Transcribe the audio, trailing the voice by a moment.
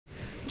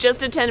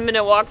just a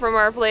 10-minute walk from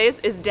our place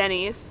is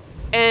Denny's,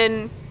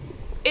 and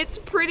it's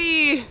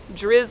pretty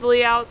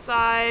drizzly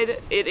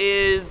outside. It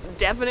is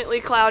definitely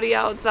cloudy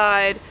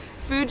outside.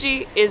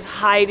 Fuji is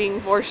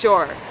hiding for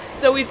sure.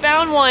 So we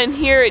found one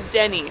here at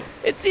Denny's.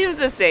 It seems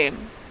the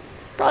same.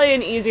 Probably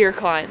an easier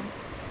climb.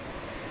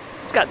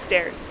 It's got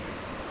stairs.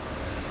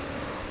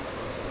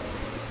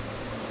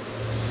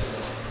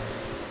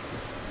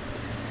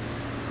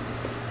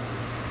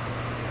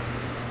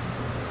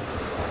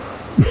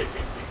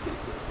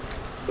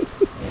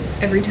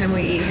 Every time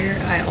we eat here,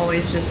 I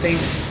always just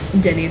think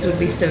Denny's would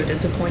be so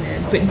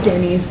disappointed, but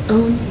Denny's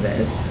owns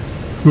this.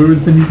 What was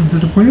Denny's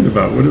disappointed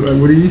about? What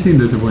are you seem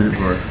disappointed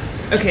for?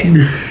 Okay,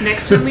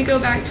 next time we go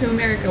back to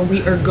America,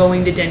 we are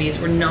going to Denny's.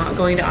 We're not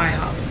going to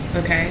IHOP,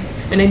 okay?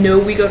 And I know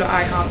we go to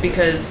IHOP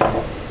because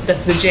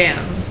that's the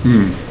jams,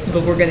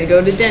 but we're gonna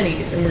go to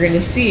Denny's and we're gonna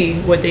see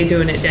what they're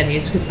doing at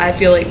Denny's, because I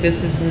feel like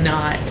this is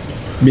not...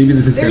 Maybe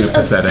this is kind of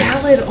pathetic. There's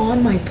a salad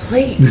on my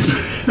plate.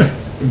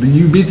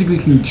 You basically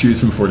can choose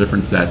from 4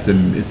 different sets,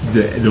 and it's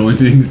the only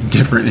thing that's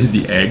different is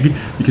the egg,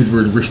 because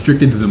we're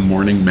restricted to the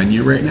morning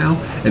menu right now.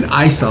 And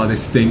I saw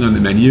this thing on the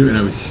menu and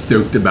I was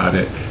stoked about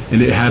it,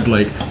 and it had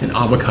like an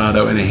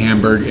avocado and a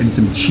hamburger and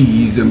some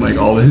cheese and like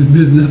all this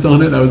business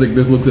on it. I was like,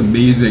 this looks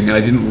amazing, and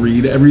I didn't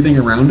read everything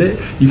around it.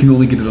 You can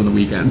only get it on the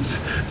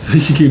weekends. So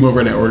she came over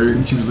and I ordered it,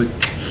 and she was like,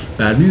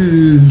 bad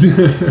news.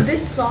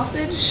 This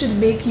sausage should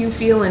make you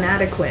feel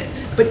inadequate,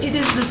 but it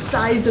is the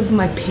size of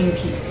my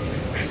pinky.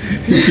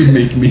 It should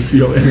make me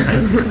feel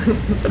inadequate.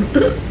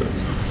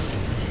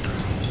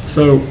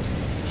 So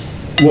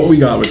what we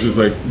got was just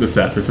like the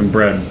sets. There's some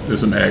bread, there's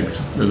some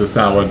eggs, there's a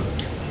salad.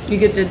 You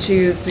get to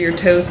choose your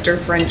toast or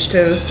French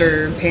toast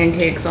or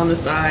pancakes on the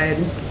side.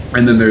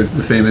 And then there's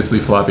the famously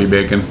floppy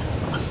bacon.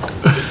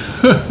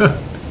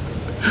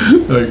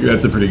 Like,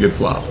 that's a pretty good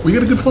flop. We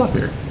got a good flop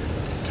here.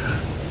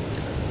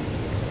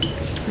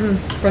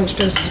 French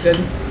toast is good.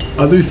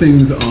 Other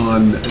things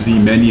on the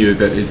menu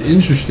that is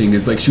interesting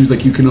is like, she was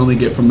like, you can only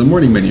get from the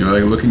morning menu. I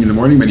like looking in the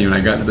morning menu, and I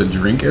got to the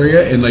drink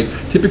area, and like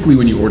typically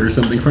when you order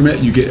something from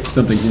it, you get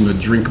something from the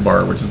drink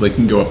bar, which is like, you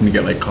can go up and you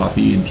get like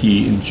coffee and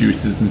tea and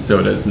juices and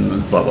sodas and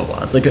blah blah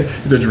blah. It's like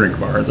it's a drink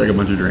bar. It's like a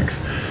bunch of drinks.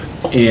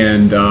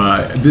 And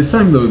this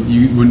time though,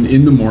 when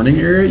in the morning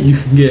area, you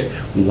can get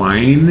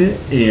wine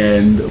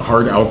and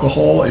hard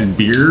alcohol and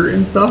beer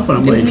and stuff. And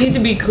I'm like, you need to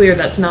be clear,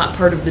 that's not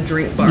part of the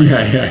drink bar.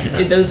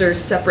 Yeah. Those are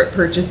separate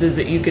purchases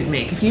that you could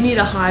make. If you need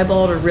a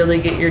highball to really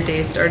get your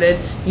day started,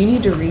 you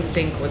need to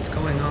rethink what's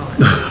going on.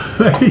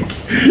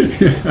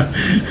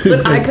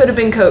 But I could have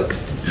been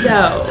coaxed.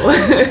 So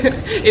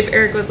if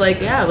Eric was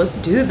like, yeah, let's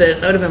do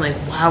this, I would have been like,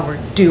 wow,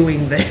 we're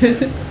doing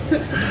this.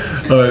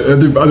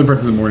 Other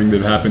parts of the morning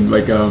that happened,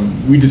 like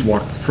we just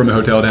walked from the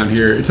hotel down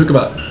here. It took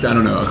about, I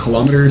don't know, a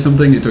kilometer or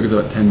something. It took us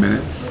about 10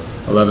 minutes,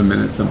 11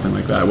 minutes, something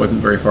like that. It wasn't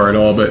very far at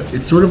all, but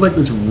it's sort of like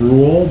this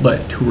rural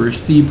but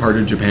touristy part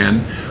of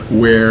Japan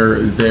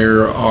where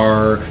there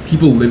are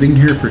people living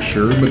here for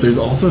sure, but there's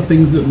also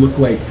things that look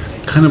like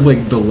kind of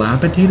like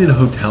dilapidated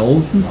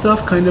hotels and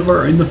stuff kind of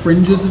are in the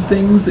fringes of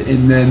things.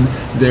 And then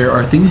there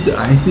are things that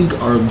I think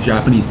are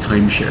Japanese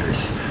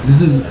timeshares. This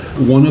is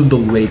one of the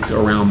lakes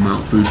around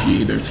Mount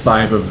Fuji. There's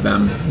 5 of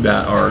them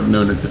that are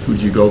known as the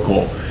Fuji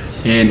Gokul.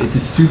 And it's a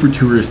super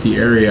touristy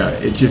area.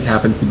 It just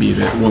happens to be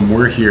that when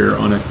we're here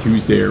on a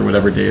Tuesday or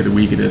whatever day of the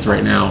week it is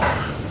right now,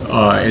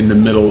 in the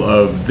middle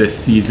of this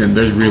season,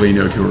 there's really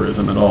no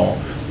tourism at all.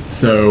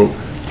 So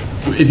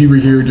if you were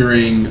here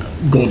during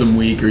Golden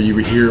Week, or you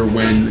were here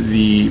when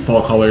the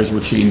fall colors were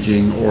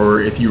changing,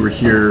 or if you were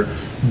here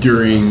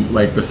during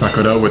like the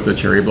sakura with the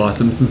cherry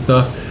blossoms and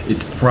stuff,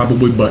 it's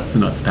probably butts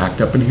and nuts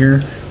packed up in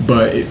here,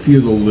 but it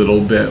feels a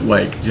little bit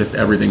like just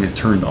everything is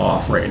turned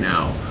off right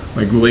now.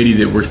 Like the lady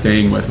that we're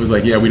staying with was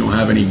like, yeah, we don't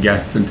have any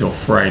guests until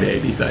Friday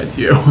besides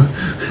you.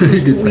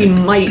 We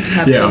might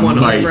have someone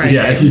on Friday.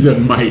 Yeah, she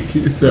said might.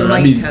 So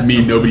that means to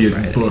me nobody is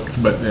Friday.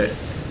 booked, but that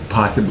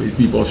possibly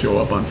people show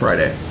up on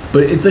Friday.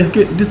 But it's like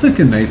just like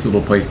a nice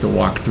little place to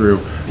walk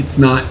through. It's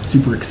not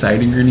super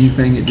exciting or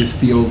anything. It just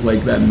feels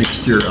like that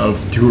mixture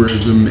of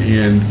tourism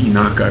and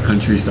Inaka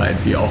countryside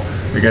feel.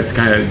 Like that's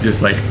kind of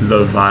just like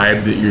the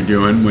vibe that you're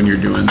doing when you're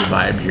doing the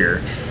vibe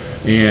here.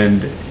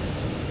 And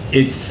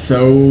it's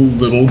so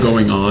little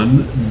going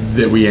on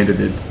that we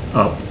ended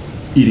up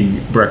eating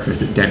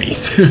breakfast at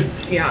Denny's.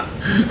 Yeah.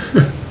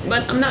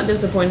 But I'm not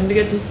disappointed to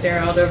get to stare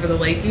out over the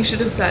lake. You should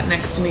have sat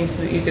next to me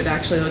so that you could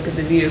actually look at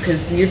the view,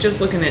 because you're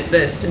just looking at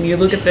this, and you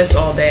look at this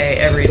all day,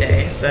 every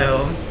day,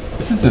 so...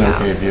 This is an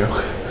okay view.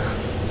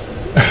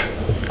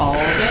 All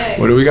day.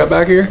 What do we got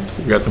back here?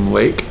 We got some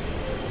lake.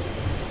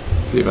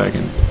 Let's see if I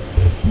can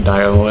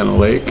dial in a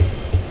lake.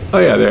 Oh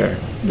yeah,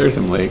 there's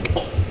some lake.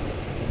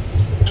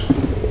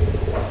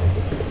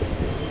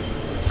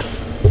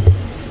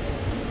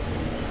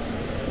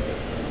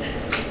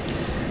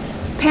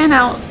 Pan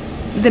out,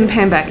 then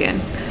pan back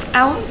in.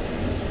 Out,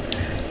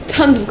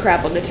 tons of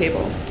crap on the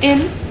table.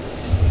 In,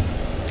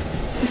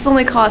 this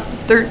only cost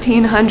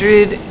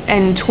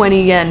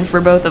 1,320 yen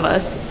for both of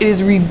us. It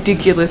is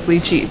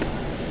ridiculously cheap.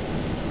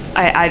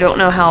 I don't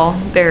know how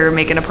they're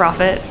making a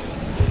profit.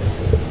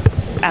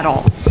 at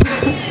all.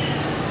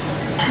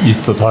 You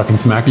still talking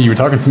smack? You were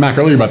talking smack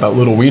earlier about that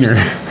little wiener.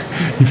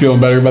 You feeling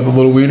better about the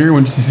little wiener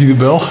once you see the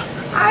bill?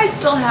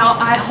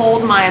 I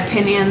hold my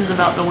opinions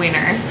about the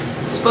wiener.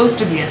 It's supposed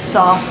to be a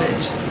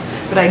sausage,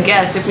 but I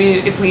guess if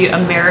we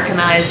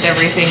Americanized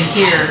everything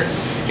here,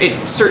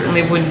 it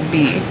certainly wouldn't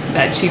be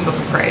that cheap of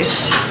a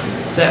price.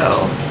 So,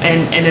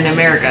 and in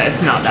America,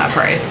 it's not that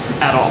price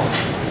at all.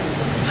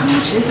 How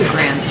much is a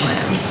Grand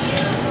Slam?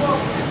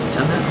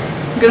 Don't know.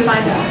 I'm gonna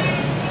find out.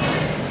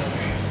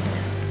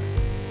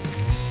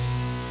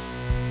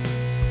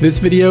 This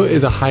video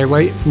is a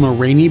highlight from a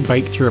rainy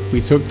bike trip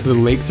we took to the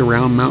lakes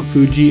around Mount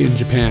Fuji in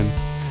Japan.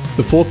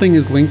 The full thing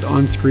is linked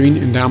on screen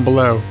and down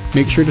below.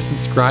 Make sure to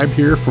subscribe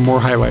here for more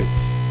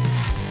highlights.